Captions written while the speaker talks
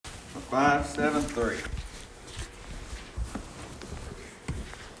573.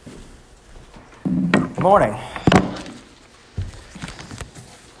 Good morning. I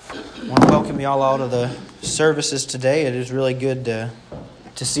want to welcome you all to the services today. It is really good to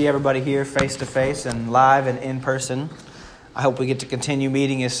see everybody here face to face and live and in person. I hope we get to continue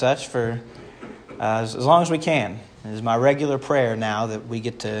meeting as such for as long as we can. It is my regular prayer now that we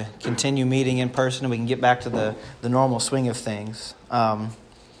get to continue meeting in person and we can get back to the normal swing of things.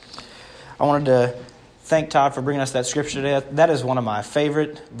 I wanted to thank Todd for bringing us that scripture today. That is one of my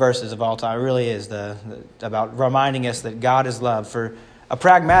favorite verses of all time. It really is, about reminding us that God is love. For a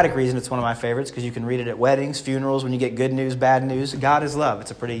pragmatic reason, it's one of my favorites because you can read it at weddings, funerals, when you get good news, bad news. God is love.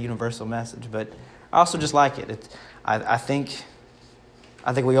 It's a pretty universal message, but I also just like it. I think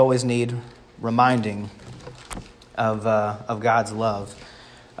we always need reminding of God's love.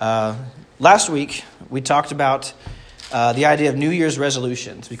 Last week, we talked about the idea of New Year's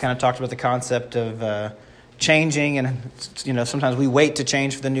resolutions. We kind of talked about the concept of changing, and sometimes we wait to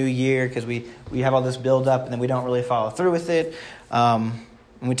change for the new year because we have all this build up and then we don't really follow through with it. And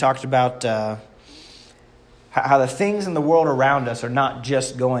we talked about how the things in the world around us are not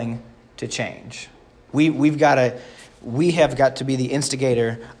just going to change. We have got to be the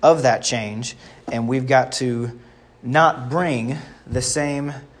instigator of that change, and we've got to not bring the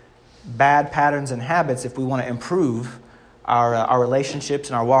same bad patterns and habits if we want to improve our relationships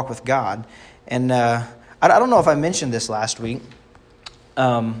and our walk with God. And I don't know if I mentioned this last week,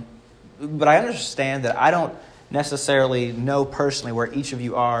 but I understand that I don't necessarily know personally where each of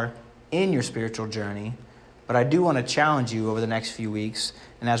you are in your spiritual journey, but I do want to challenge you over the next few weeks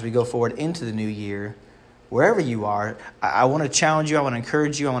and as we go forward into the new year, wherever you are, I want to challenge you, I want to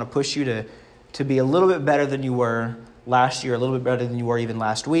encourage you, I want to push you to be a little bit better than you were last year, a little bit better than you were even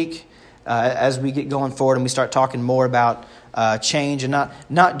last week, as we get going forward and we start talking more about change, and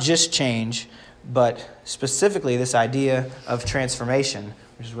not just change, but specifically this idea of transformation,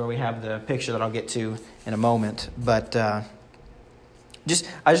 which is where we have the picture that I'll get to in a moment. But I just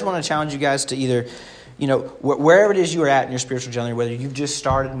want to challenge you guys to either, wherever it is you are at in your spiritual journey, whether you've just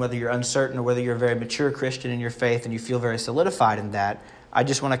started and whether you're uncertain or whether you're a very mature Christian in your faith and you feel very solidified in that, I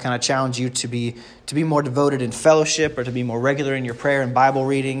just want to kind of challenge you to be more devoted in fellowship, or to be more regular in your prayer and Bible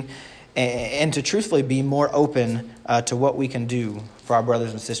reading, and to truthfully be more open to what we can do for our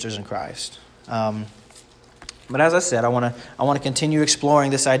brothers and sisters in Christ. But as I said, I want to continue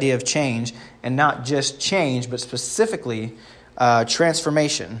exploring this idea of change, and not just change, but specifically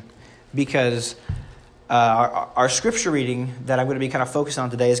transformation, because our scripture reading that I'm going to be kind of focused on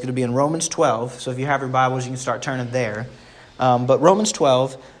today is going to be in Romans 12. So if you have your Bibles, you can start turning there. But Romans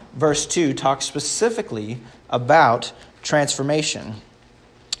 12, verse 2, talks specifically about transformation.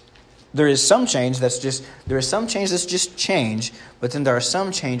 There is some change that's just change, but then there are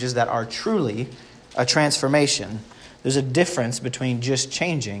some changes that are truly a transformation. There's a difference between just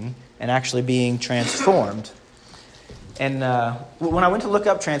changing and actually being transformed. And when I went to look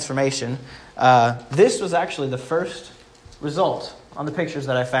up transformation, this was actually the first result on the pictures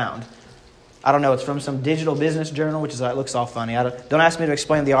that I found. I don't know, it's from some digital business journal, which is why it looks all funny. Don't ask me to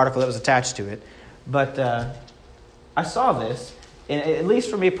explain the article that was attached to it. But I saw this, and at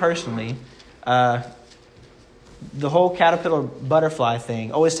least for me personally, the whole caterpillar butterfly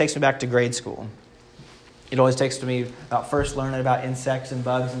thing always takes me back to grade school. It always takes me about first learning about insects and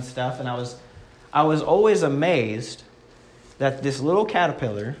bugs and stuff, and I was always amazed that this little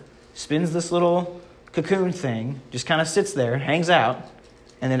caterpillar spins this little cocoon thing, just kind of sits there, hangs out,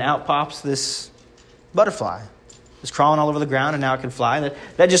 and then out pops this butterfly. It's crawling all over the ground, and now it can fly.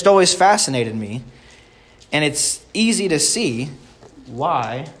 That just always fascinated me. And it's easy to see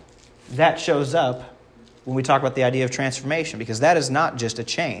why that shows up when we talk about the idea of transformation, because that is not just a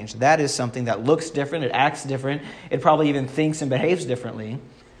change. That is something that looks different, it acts different, it probably even thinks and behaves differently,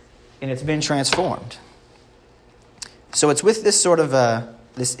 and it's been transformed. So it's with this sort of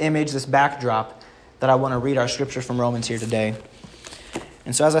this image, this backdrop, that I want to read our scripture from Romans here today.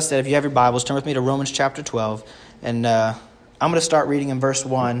 And so as I said, if you have your Bibles, turn with me to Romans chapter 12. And I'm going to start reading in verse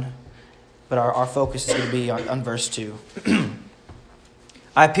 1, but our focus is going to be on verse 2.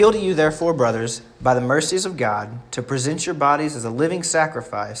 I appeal to you, therefore, brothers, by the mercies of God, to present your bodies as a living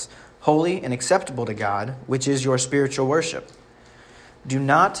sacrifice, holy and acceptable to God, which is your spiritual worship. Do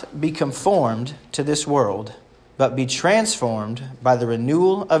not be conformed to this world, but be transformed by the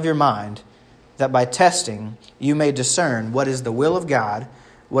renewal of your mind, that by testing you may discern what is the will of God,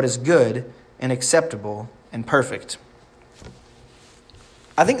 what is good and acceptable and perfect.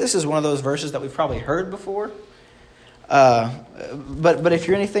 I think this is one of those verses that we've probably heard before. But if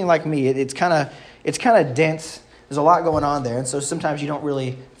you're anything like me, it's kind of dense. there's a lot going on there. And so sometimes you don't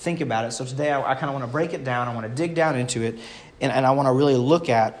really think about it. So today I kind of want to break it down. I want to dig down into it. And I want to really look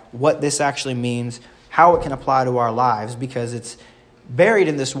at what this actually means, how it can apply to our lives, because it's buried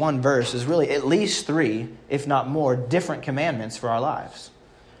in this one verse is really at least 3, if not more, different commandments for our lives.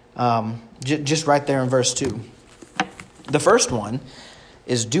 Just right there in verse 2. The first one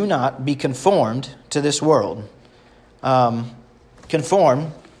is do not be conformed to this world.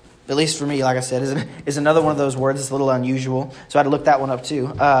 Conform, at least for me, like I said, is another one of those words that's a little unusual. So I had to look that one up too.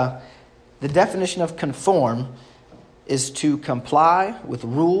 The definition of conform is to comply with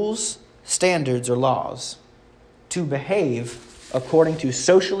rules, standards, or laws. To behave according to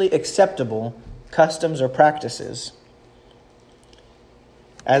socially acceptable customs or practices.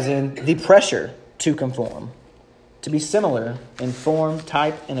 As in the pressure to conform. To be similar in form,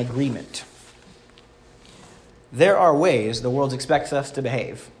 type, and agreement. There are ways the world expects us to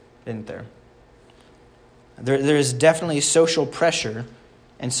behave, isn't there? There is definitely social pressure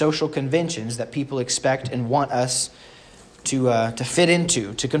and social conventions that people expect and want us to fit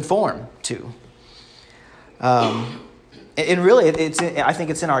into, to conform to. And really, I think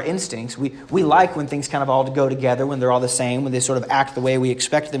it's in our instincts. We like when things kind of all go together, when they're all the same, when they sort of act the way we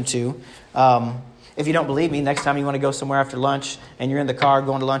expect them to. If you don't believe me, next time you want to go somewhere after lunch and you're in the car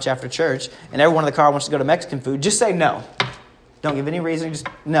going to lunch after church and everyone in the car wants to go to Mexican food, just say no. Don't give any reason. Just,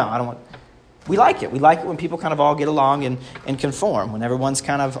 no, I don't want. We like it. We like it when people kind of all get along and conform, when everyone's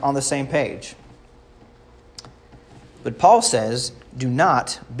kind of on the same page. But Paul says, do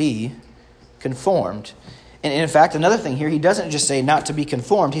not be conformed. And in fact, another thing here, he doesn't just say not to be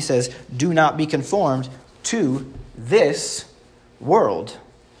conformed. He says, do not be conformed to this world.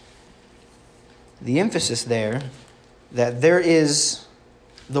 The emphasis there, that there is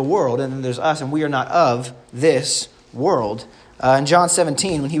the world and then there's us, and we are not of this world. In John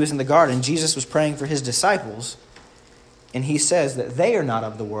 17, when he was in the garden, Jesus was praying for his disciples, and he says that they are not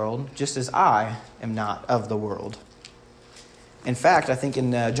of the world, just as I am not of the world. In fact, I think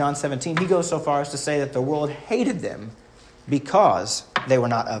in John 17, he goes so far as to say that the world hated them because they were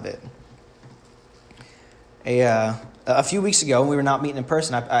not of it. A few weeks ago, when we were not meeting in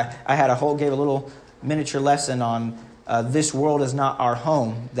person, I gave a little miniature lesson on this world is not our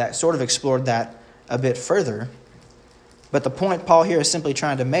home that sort of explored that a bit further. But the point Paul here is simply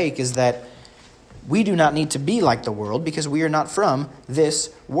trying to make is that we do not need to be like the world because we are not from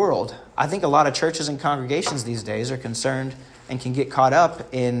this world. I think a lot of churches and congregations these days are concerned and can get caught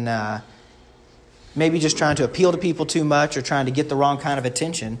up in maybe just trying to appeal to people too much or trying to get the wrong kind of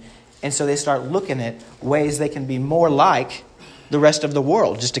attention. And so they start looking at ways they can be more like the rest of the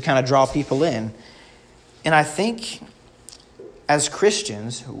world just to kind of draw people in. And I think as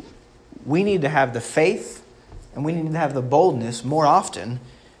Christians, we need to have the faith and we need to have the boldness more often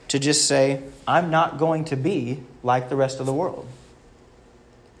to just say, I'm not going to be like the rest of the world.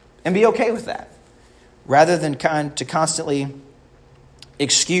 And be okay with that. Rather than to constantly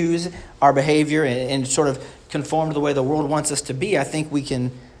excuse our behavior and sort of conform to the way the world wants us to be, I think we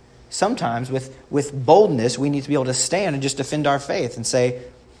can sometimes, with boldness, we need to be able to stand and just defend our faith and say,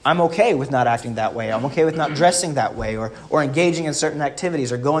 I'm okay with not acting that way. I'm okay with not dressing that way or engaging in certain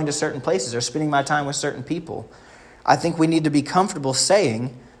activities or going to certain places or spending my time with certain people. I think we need to be comfortable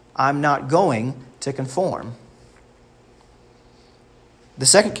saying, I'm not going to conform. The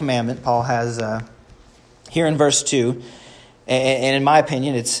second commandment Paul has here in verse 2, and in my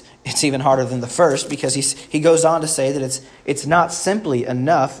opinion, it's even harder than the first because he goes on to say that it's not simply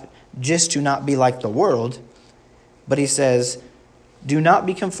enough just to not be like the world, but he says, do not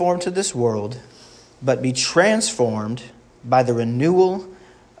be conformed to this world, but be transformed by the renewal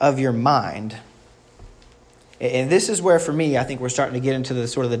of your mind. And this is where, for me, I think we're starting to get into the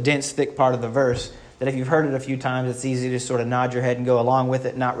sort of the dense, thick part of the verse, that if you've heard it a few times, it's easy to sort of nod your head and go along with it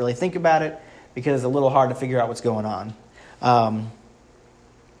and not really think about it because it's a little hard to figure out what's going on. And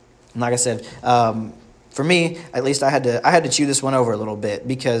like I said, for me, at least I had to chew this one over a little bit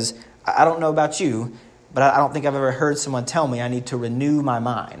because I don't know about you, but I don't think I've ever heard someone tell me I need to renew my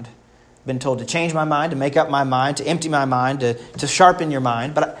mind. Been told to change my mind, to make up my mind, to empty my mind, to sharpen your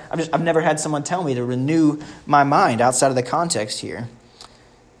mind. But I've never had someone tell me to renew my mind outside of the context here.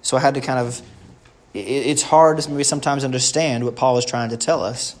 So I had to kind of, it's hard to maybe sometimes understand what Paul is trying to tell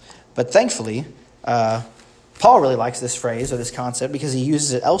us. But thankfully, Paul really likes this phrase or this concept because he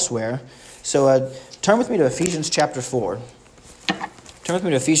uses it elsewhere. So turn with me to Ephesians chapter 4. Turn with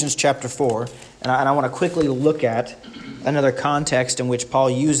me to Ephesians chapter 4. And I want to quickly look at another context in which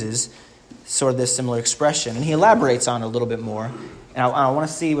Paul uses sort of this similar expression. And he elaborates on it a little bit more. And I want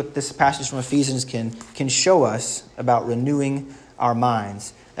to see what this passage from Ephesians can show us about renewing our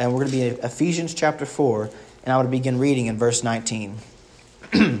minds. And we're going to be in Ephesians chapter 4. And I want to begin reading in verse 19.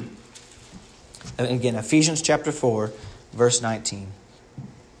 Again, Ephesians chapter 4, verse 19.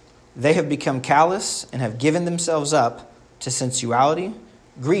 They have become callous and have given themselves up to sensuality,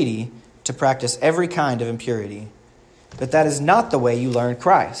 greedy, to practice every kind of impurity. But that is not the way you learned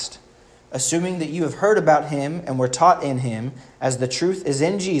Christ. Assuming that you have heard about him and were taught in him, as the truth is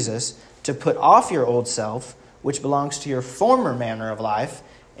in Jesus, to put off your old self, which belongs to your former manner of life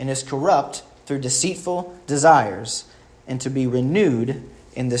and is corrupt through deceitful desires, and to be renewed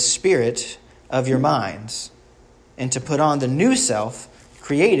in the spirit of your minds, and to put on the new self,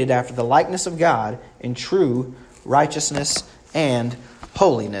 created after the likeness of God in true righteousness and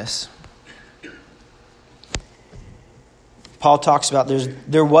holiness. Paul talks about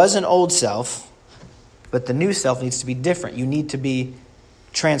there was an old self, but the new self needs to be different. You need to be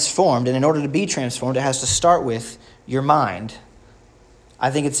transformed, and in order to be transformed, it has to start with your mind. I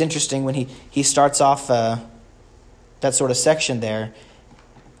think it's interesting when he starts off that sort of section there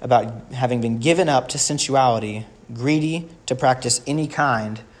about having been given up to sensuality, greedy to practice any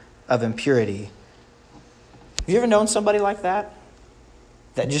kind of impurity. Have you ever known somebody like that?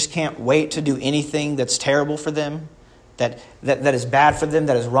 That just can't wait to do anything that's terrible for them? That is bad for them,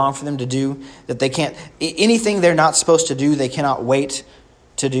 that is wrong for them to do? That they can't, anything they're not supposed to do, they cannot wait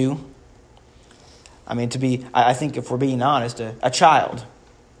to do? I mean, I think if we're being honest, a child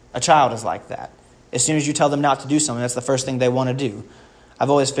is like that. As soon as you tell them not to do something, that's the first thing they want to do. I've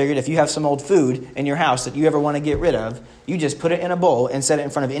always figured if you have some old food in your house that you ever want to get rid of, you just put it in a bowl and set it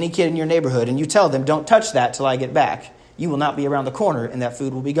in front of any kid in your neighborhood, and you tell them, don't touch that till I get back. You will not be around the corner, and that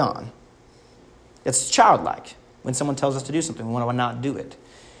food will be gone. It's childlike. When someone tells us to do something, we want to not do it.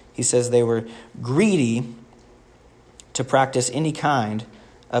 He says they were greedy to practice any kind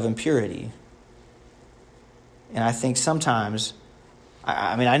of impurity. And I think sometimes,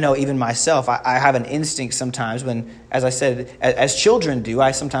 I know even myself, I have an instinct sometimes when, as I said, as children do,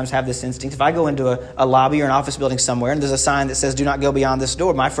 I sometimes have this instinct. If I go into a lobby or an office building somewhere and there's a sign that says, do not go beyond this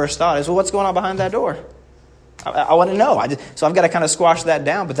door, my first thought is, well, what's going on behind that door? I want to know. So I've got to kind of squash that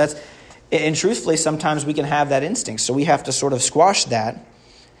down. But and truthfully, sometimes we can have that instinct. So we have to sort of squash that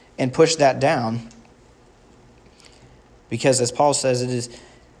and push that down. Because as Paul says,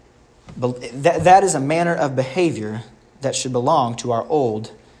 that is a manner of behavior that should belong to our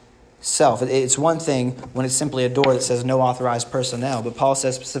old self. It's one thing when it's simply a door that says no authorized personnel, but Paul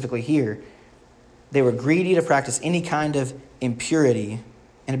says specifically here, they were greedy to practice any kind of impurity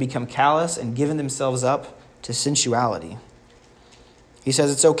and to become callous and given themselves up to sensuality. He says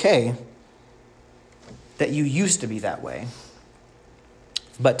it's okay that you used to be that way.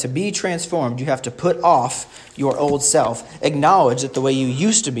 But to be transformed, you have to put off your old self, acknowledge that the way you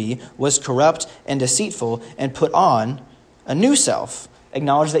used to be was corrupt and deceitful, and put on a new self.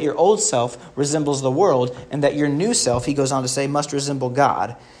 Acknowledge that your old self resembles the world, and that your new self, he goes on to say, must resemble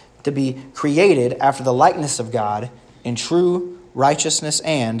God, to be created after the likeness of God in true righteousness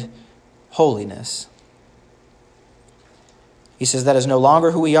and holiness. He says that is no longer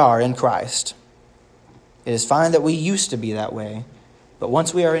who we are in Christ. It is fine that we used to be that way, but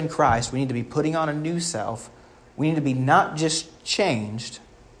once we are in Christ, we need to be putting on a new self. We need to be not just changed,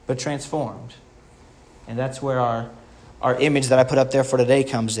 but transformed. And that's where our image that I put up there for today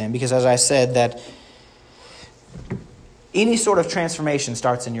comes in. Because as I said, that any sort of transformation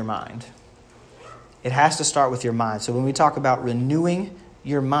starts in your mind. It has to start with your mind. So when we talk about renewing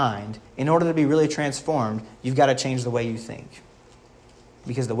your mind, in order to be really transformed, you've got to change the way you think.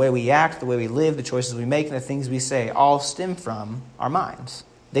 Because the way we act, the way we live, the choices we make, and the things we say all stem from our minds.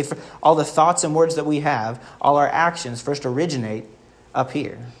 All the thoughts and words that we have, all our actions first originate up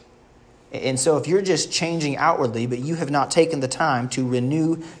here. And so if you're just changing outwardly, but you have not taken the time to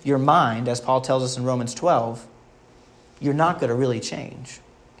renew your mind, as Paul tells us in Romans 12, you're not going to really change.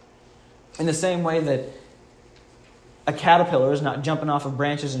 In the same way that a caterpillar is not jumping off of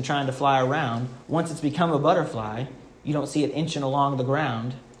branches and trying to fly around, once it's become a butterfly, you don't see it inching along the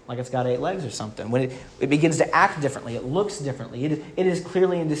ground like it's got 8 legs or something. When it begins to act differently, it looks differently. It is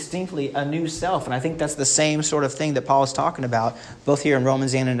clearly and distinctly a new self. And I think that's the same sort of thing that Paul is talking about, both here in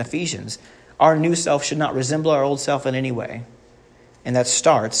Romans and in Ephesians. Our new self should not resemble our old self in any way. And that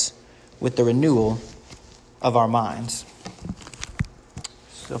starts with the renewal of our minds.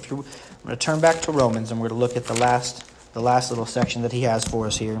 So I'm going to turn back to Romans, and we're going to look at the last little section that he has for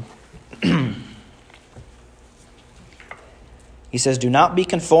us here. He says, do not be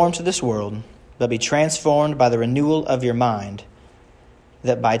conformed to this world, but be transformed by the renewal of your mind,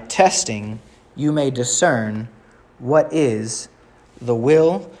 that by testing you may discern what is the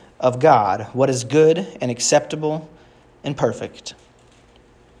will of God, what is good and acceptable and perfect.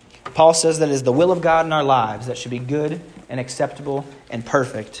 Paul says that it is the will of God in our lives that should be good and acceptable and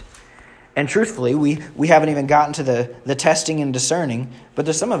perfect. And truthfully, we haven't even gotten to the testing and discerning, but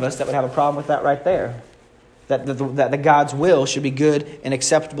there's some of us that would have a problem with that right there. That the God's will should be good and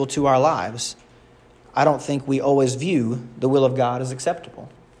acceptable to our lives. I don't think we always view the will of God as acceptable.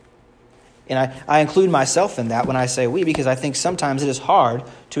 And I include myself in that when I say we, because I think sometimes it is hard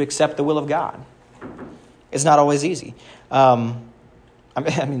to accept the will of God. It's not always easy. I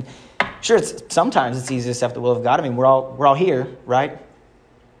mean, sure, sometimes it's easy to accept the will of God. I mean, we're all here, right?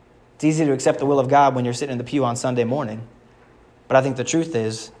 It's easy to accept the will of God when you're sitting in the pew on Sunday morning. But I think the truth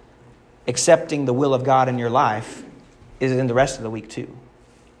is, accepting the will of God in your life is in the rest of the week too.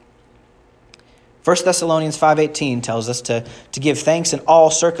 1 Thessalonians 5:18 tells us to give thanks in all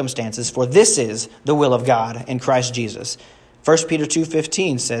circumstances, for this is the will of God in Christ Jesus. 1 Peter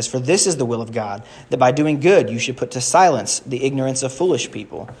 2:15 says, for this is the will of God, that by doing good you should put to silence the ignorance of foolish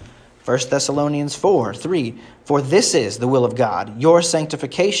people. 1 Thessalonians 4:3, for this is the will of God, your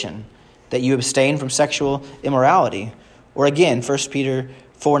sanctification, that you abstain from sexual immorality. Or again, 1 Peter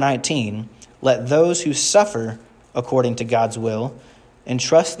 4:19, let those who suffer according to God's will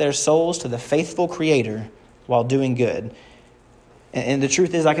entrust their souls to the faithful Creator while doing good. And the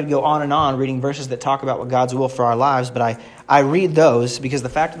truth is, I could go on and on reading verses that talk about what God's will for our lives, but I read those because the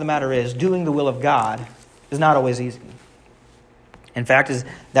fact of the matter is, doing the will of God is not always easy. In fact, is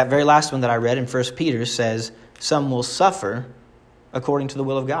that very last one that I read in 1 Peter says, some will suffer according to the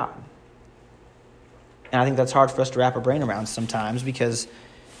will of God. And I think that's hard for us to wrap our brain around sometimes because,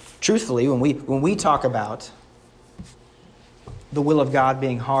 truthfully, when we talk about the will of God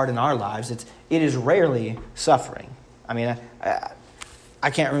being hard in our lives, it is rarely suffering. I mean, I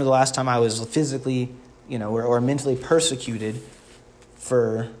can't remember the last time I was physically, or mentally persecuted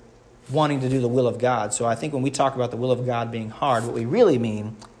for wanting to do the will of God. So I think when we talk about the will of God being hard, what we really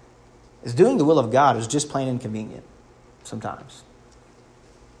mean is doing the will of God is just plain inconvenient sometimes.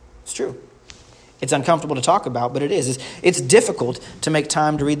 It's true. It's uncomfortable to talk about, but it is. It's difficult to make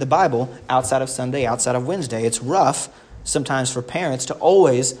time to read the Bible outside of Sunday, outside of Wednesday. It's rough sometimes for parents to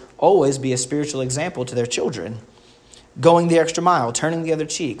always be a spiritual example to their children. Going the extra mile, turning the other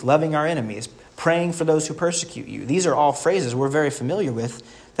cheek, loving our enemies, praying for those who persecute you. These are all phrases we're very familiar with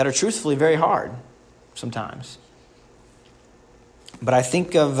that are truthfully very hard sometimes. But I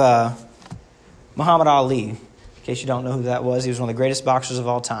think of Muhammad Ali. In case you don't know who that was, he was one of the greatest boxers of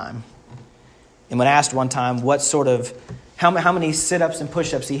all time. And when asked one time how many sit-ups and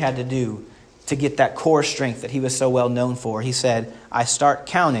push-ups he had to do to get that core strength that he was so well known for, he said, I start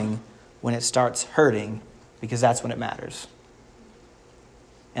counting when it starts hurting because that's when it matters.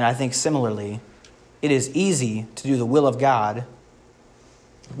 And I think similarly, it is easy to do the will of God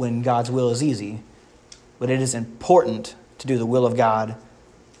when God's will is easy, but it is important to do the will of God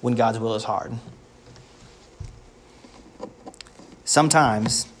when God's will is hard.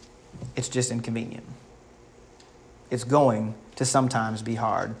 Sometimes it's just inconvenient. It's going to sometimes be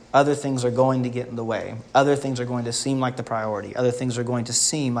hard. Other things are going to get in the way. Other things are going to seem like the priority. Other things are going to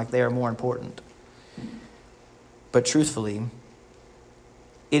seem like they are more important. But truthfully,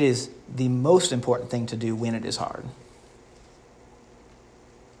 it is the most important thing to do when it is hard.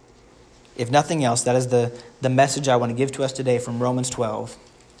 If nothing else, that is the message I want to give to us today from Romans 12.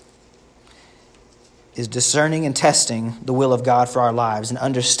 Is discerning and testing the will of God for our lives and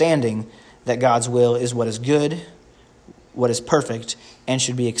understanding that God's will is what is good, what is perfect, and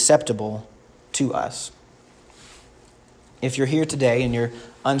should be acceptable to us. If you're here today and you're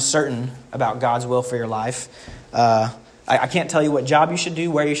uncertain about God's will for your life, I can't tell you what job you should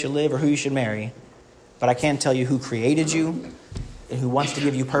do, where you should live, or who you should marry, but I can tell you who created you and who wants to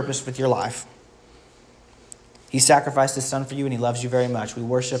give you purpose with your life. He sacrificed his son for you, and he loves you very much. We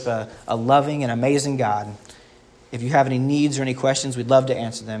worship a loving and amazing God. If you have any needs or any questions, we'd love to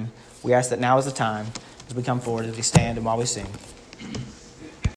answer them. We ask that now is the time as we come forward, as we stand and while we sing.